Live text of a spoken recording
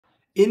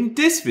In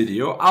this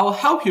video, I'll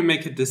help you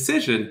make a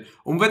decision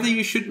on whether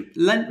you should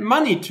lend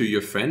money to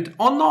your friend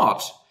or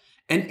not,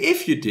 and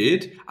if you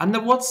did, under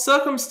what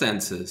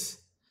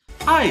circumstances.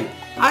 Hi,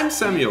 I'm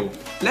Samuel.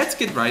 Let's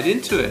get right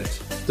into it.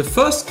 The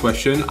first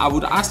question I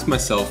would ask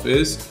myself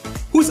is,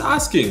 who's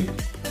asking?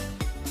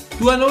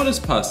 Do I know this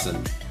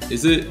person?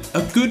 Is it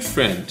a good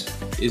friend?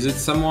 Is it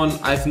someone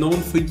I've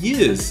known for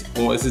years?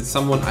 Or is it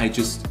someone I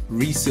just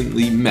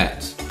recently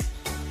met?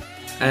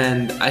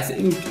 And I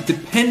think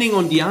depending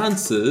on the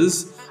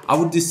answers, I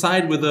would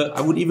decide whether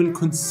I would even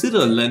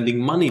consider lending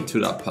money to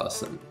that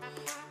person.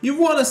 You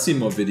want to see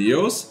more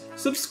videos?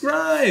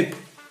 Subscribe,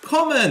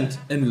 comment,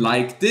 and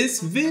like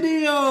this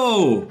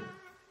video!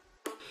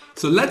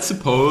 So let's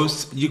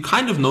suppose you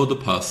kind of know the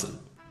person.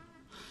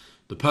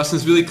 The person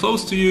is really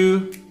close to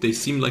you, they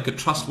seem like a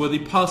trustworthy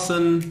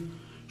person.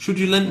 Should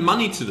you lend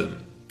money to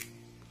them?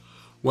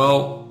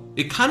 Well,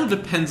 it kind of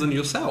depends on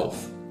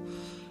yourself.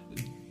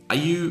 Are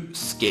you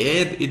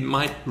scared it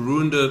might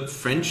ruin the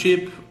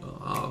friendship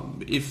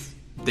if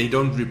they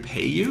don't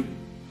repay you?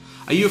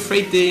 Are you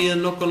afraid they are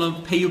not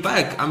gonna pay you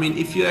back? I mean,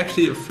 if you're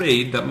actually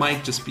afraid, that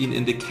might just be an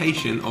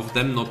indication of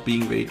them not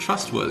being very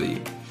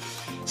trustworthy.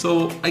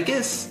 So I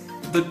guess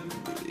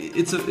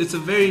it's a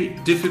very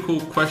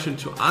difficult question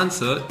to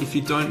answer if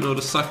you don't know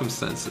the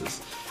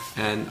circumstances.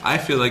 And I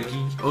feel like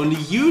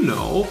only you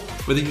know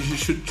whether you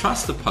should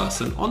trust the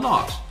person or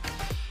not.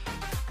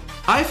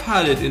 I've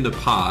had it in the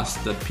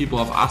past that people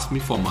have asked me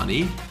for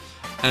money,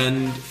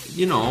 and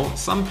you know,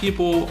 some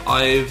people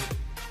I've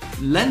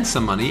lent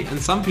some money and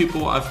some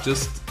people I've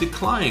just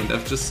declined.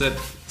 I've just said,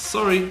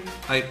 sorry,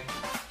 I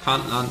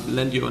can't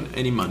lend you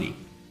any money.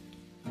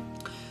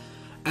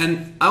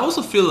 And I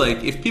also feel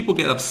like if people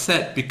get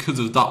upset because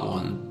of that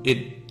one,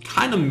 it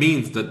kind of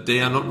means that they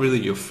are not really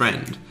your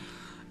friend.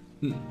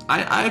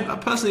 I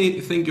personally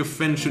think your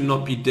friend should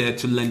not be there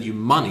to lend you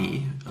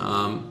money.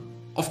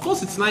 Of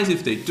course it's nice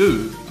if they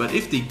do, but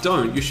if they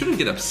don't, you shouldn't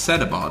get upset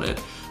about it.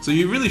 So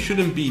you really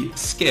shouldn't be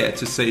scared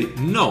to say,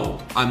 no,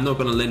 I'm not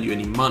gonna lend you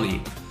any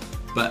money.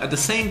 But at the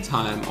same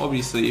time,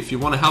 obviously, if you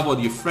want to help out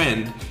your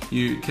friend,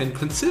 you can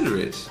consider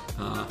it.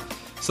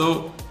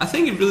 So I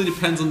think it really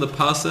depends on the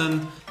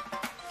person,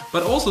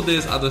 but also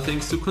there's other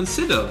things to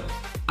consider.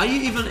 Are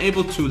you even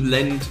able to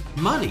lend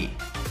money?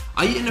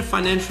 Are you in a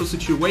financial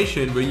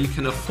situation where you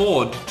can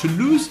afford to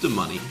lose the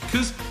money?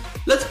 Because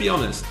let's be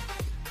honest,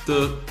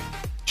 the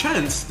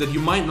chance that you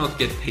might not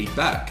get paid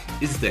back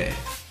is there.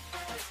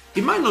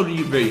 It might not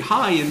be very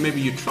high and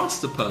maybe you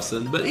trust the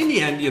person, but in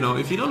the end, you know,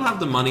 if you don't have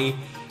the money,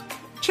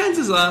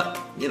 chances are,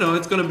 you know,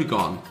 it's gonna be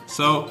gone.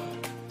 So,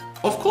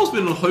 of course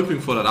we're not hoping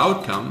for that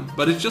outcome,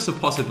 but it's just a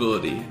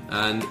possibility.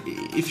 And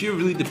if you're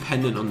really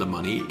dependent on the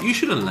money, you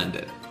shouldn't lend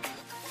it.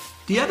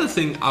 The other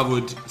thing I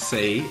would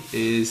say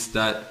is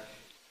that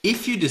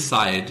if you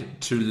decide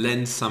to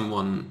lend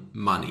someone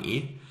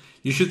money,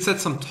 you should set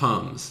some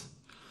terms.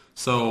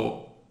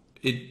 So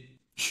it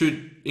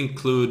should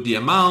include the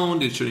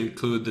amount, it should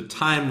include the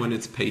time when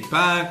it's paid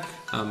back,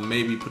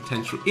 maybe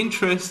potential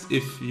interest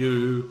if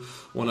you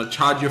want to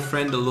charge your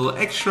friend a little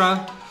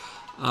extra.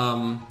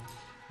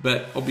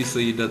 But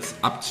obviously that's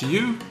up to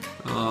you.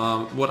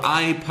 What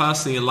I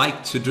personally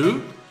like to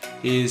do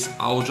is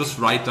I'll just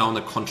write down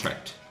a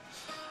contract.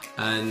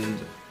 And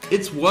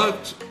it's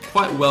worked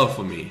quite well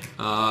for me.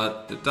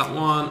 That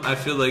one I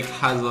feel like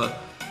has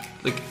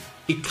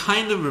it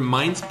kind of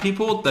reminds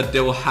people that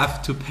they will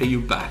have to pay you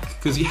back.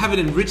 Because you have it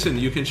in written,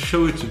 you can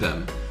show it to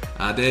them.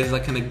 There's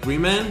like an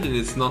agreement and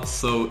it's not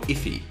so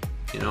iffy,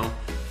 you know.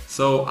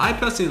 So I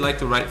personally like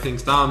to write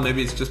things down.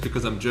 Maybe it's just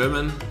because I'm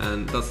German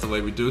and that's the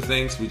way we do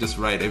things. We just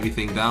write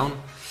everything down.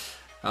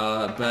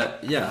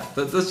 But yeah,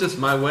 that's just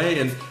my way.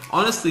 And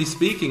honestly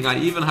speaking, I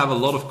even have a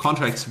lot of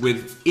contracts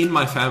within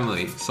my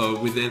family. So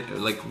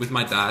with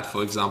my dad,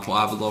 for example,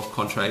 I have a lot of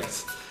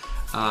contracts.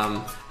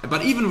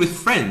 But even with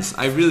friends,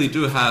 I really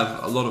do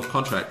have a lot of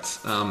contracts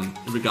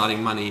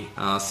regarding money.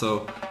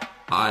 So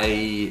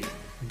I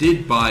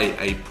did buy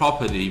a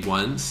property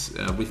once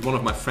with one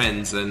of my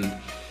friends, and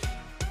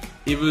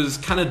it was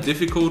kind of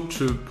difficult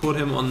to put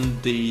him on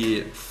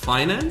the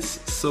finance.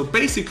 So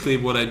basically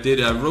what I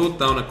did, I wrote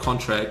down a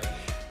contract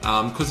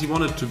because he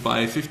wanted to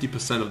buy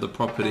 50% of the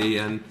property,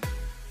 and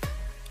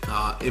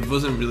it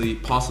wasn't really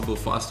possible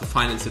for us to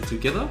finance it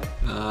together.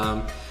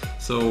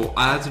 So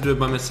I had to do it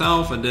by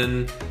myself, and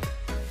then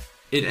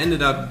it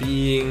ended up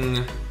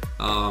being,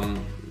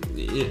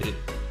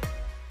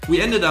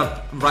 we ended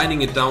up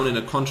writing it down in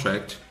a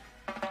contract,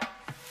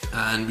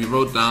 and we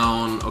wrote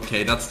down,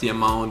 okay, that's the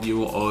amount you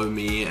will owe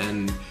me,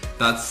 and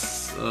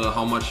that's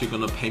how much you're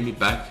gonna pay me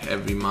back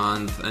every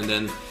month, and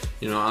then,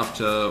 you know,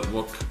 after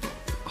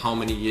how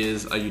many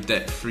years are you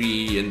debt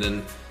free, and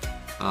then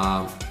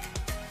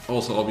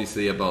also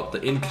obviously about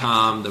the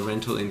income, the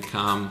rental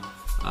income,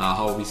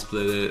 how we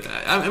split it.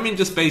 I mean,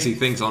 just basic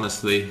things,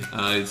 honestly.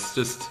 It's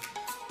just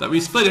that we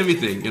split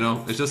everything, you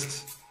know. It's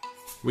just,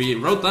 we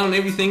wrote down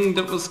everything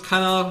that was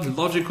kind of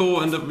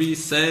logical and that we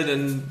said,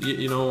 and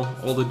you know,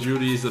 all the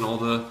duties and all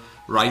the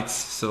rights.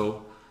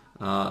 So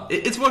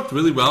it's worked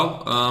really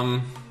well.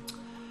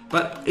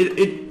 But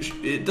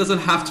it doesn't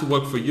have to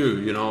work for you,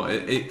 you know.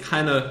 It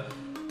kind of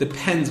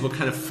depends what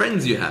kind of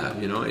friends you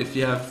have, you know. If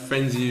you have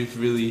friends you've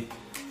really,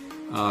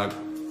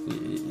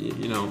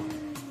 you know,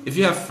 if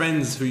you have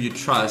friends who you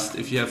trust,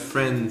 if you have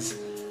friends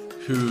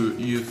who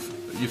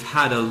you've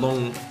had a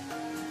long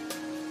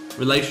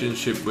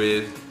relationship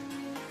with,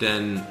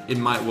 then it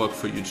might work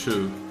for you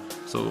too.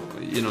 So,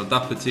 you know,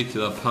 that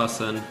particular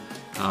person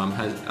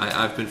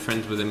I've been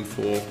friends with him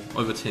for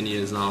over 10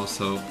 years now.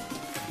 So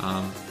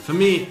for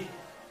me,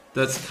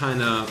 that's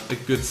kind of a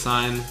good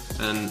sign.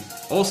 And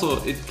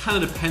also it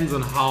kind of depends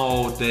on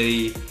how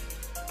they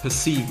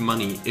perceive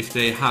money. If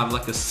they have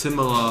like a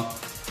similar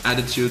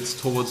attitudes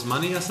towards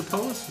money, I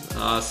suppose.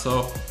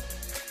 So,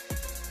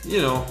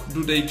 you know,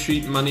 do they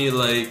treat money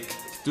like,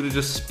 do they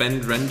just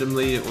spend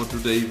randomly, or do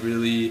they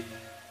really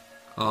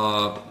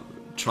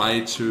try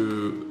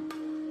to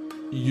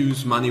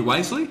use money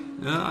wisely?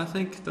 Yeah, I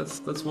think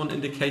that's one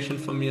indication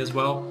for me as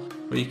well,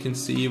 where you can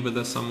see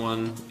whether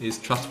someone is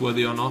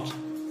trustworthy or not.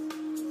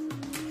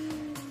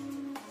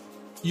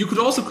 You could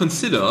also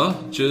consider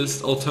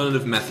just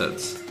alternative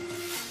methods.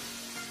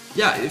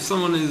 Yeah, if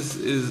someone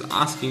is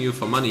asking you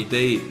for money,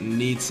 they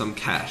need some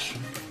cash.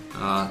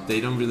 They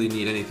don't really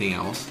need anything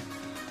else.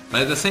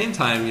 But at the same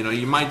time, you know,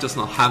 you might just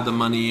not have the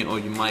money, or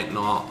you might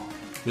not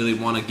really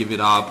want to give it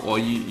up, or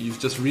you've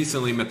just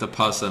recently met the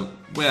person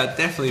where I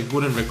definitely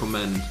wouldn't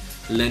recommend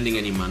lending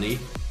any money.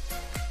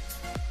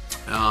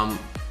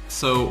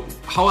 So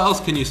how else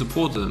can you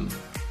support them?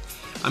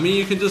 I mean,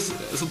 you can just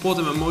support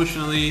them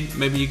emotionally.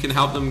 Maybe you can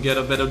help them get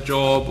a better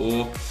job,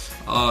 or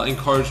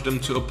encourage them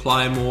to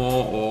apply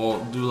more, or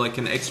do like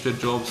an extra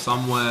job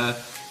somewhere.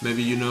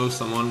 Maybe you know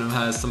someone who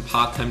has some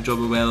part-time job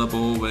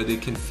available where they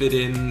can fit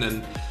in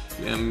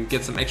and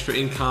get some extra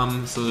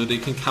income so they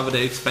can cover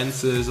their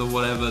expenses or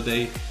whatever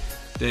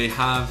they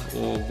have,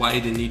 or why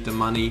they need the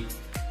money.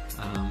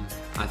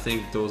 I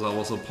think those are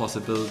also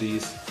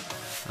possibilities.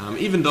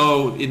 Even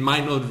though it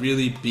might not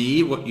really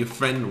be what your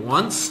friend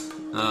wants,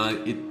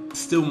 it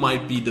still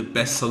might be the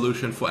best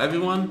solution for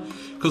everyone.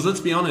 Because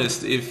let's be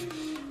honest, if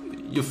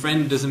your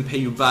friend doesn't pay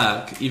you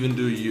back, even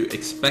though you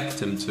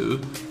expect him to,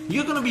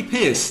 you're gonna be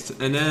pissed,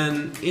 and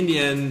then in the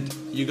end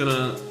you're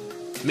gonna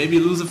maybe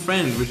lose a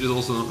friend, which is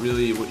also not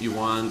really what you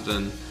want.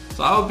 And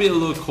so I would be a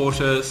little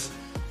cautious.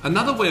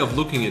 Another way of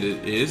looking at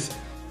it is,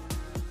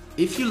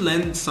 if you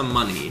lend some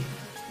money,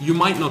 you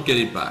might not get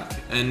it back,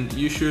 and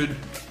you should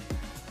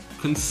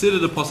consider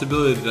the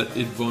possibility that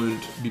it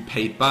won't be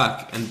paid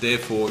back, and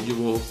therefore you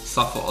will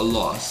suffer a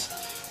loss.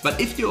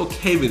 But if you're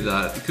okay with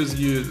that, because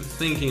you're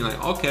thinking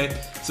like, okay,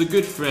 it's a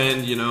good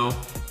friend, you know,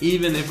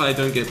 even if I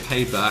don't get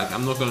paid back,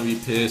 I'm not going to be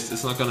pissed,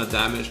 it's not going to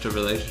damage the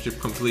relationship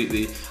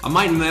completely. I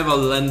might never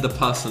lend the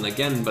person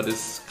again, but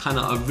it's kind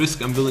of a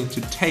risk I'm willing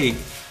to take,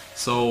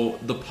 so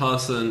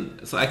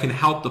I can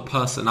help the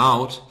person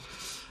out.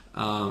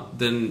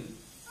 Then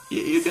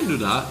you can do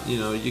that. You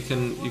know, you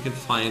can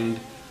find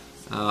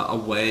a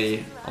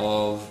way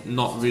of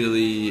not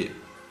really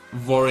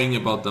worrying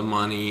about the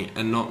money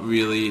and not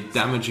really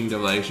damaging the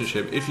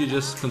relationship if you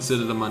just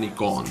consider the money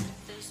gone.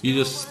 You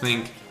just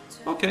think,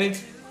 okay,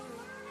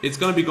 it's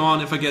gonna be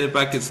gone. If I get it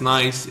back, it's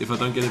nice. If I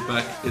don't get it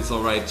back, it's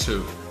alright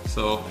too.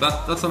 So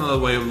that's another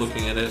way of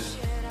looking at it.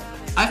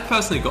 I've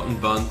personally gotten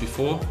burned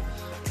before.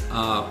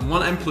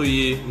 One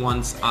employee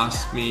once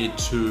asked me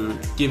to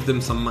give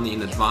them some money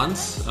in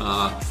advance,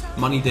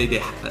 money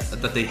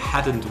that they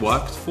hadn't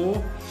worked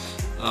for.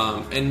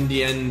 In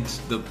the end,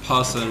 the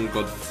person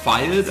got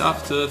fired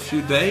after a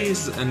few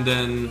days, and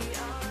then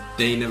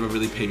they never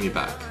really paid me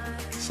back.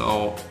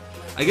 So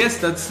I guess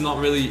that's not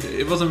really,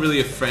 it wasn't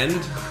really a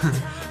friend,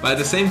 but at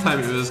the same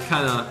time it was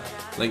kind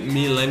of like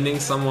me lending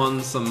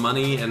someone some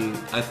money, and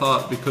I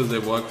thought because they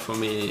work for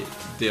me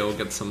they'll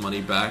get some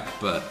money back,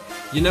 but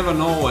you never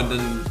know. And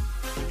then,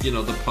 you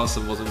know, the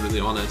person wasn't really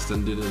honest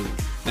and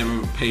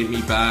never paid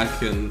me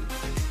back, and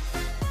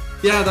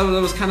yeah, that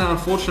was kind of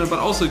unfortunate, but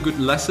also a good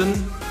lesson.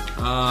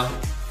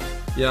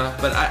 Yeah,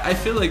 but I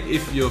feel like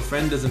if your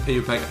friend doesn't pay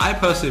you back, I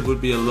personally would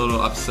be a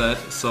little upset.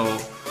 So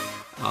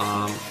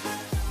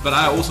but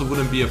I also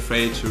wouldn't be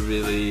afraid to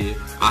really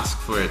ask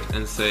for it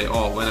and say,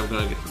 oh, when I'm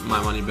gonna get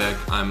my money back,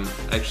 I'm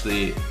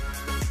actually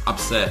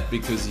upset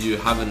because you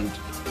haven't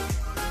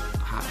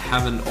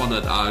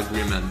honored our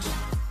agreement.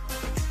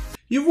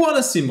 You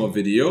wanna see more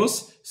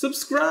videos?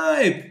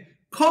 Subscribe,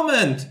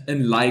 comment,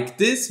 and like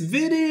this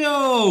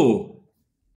video!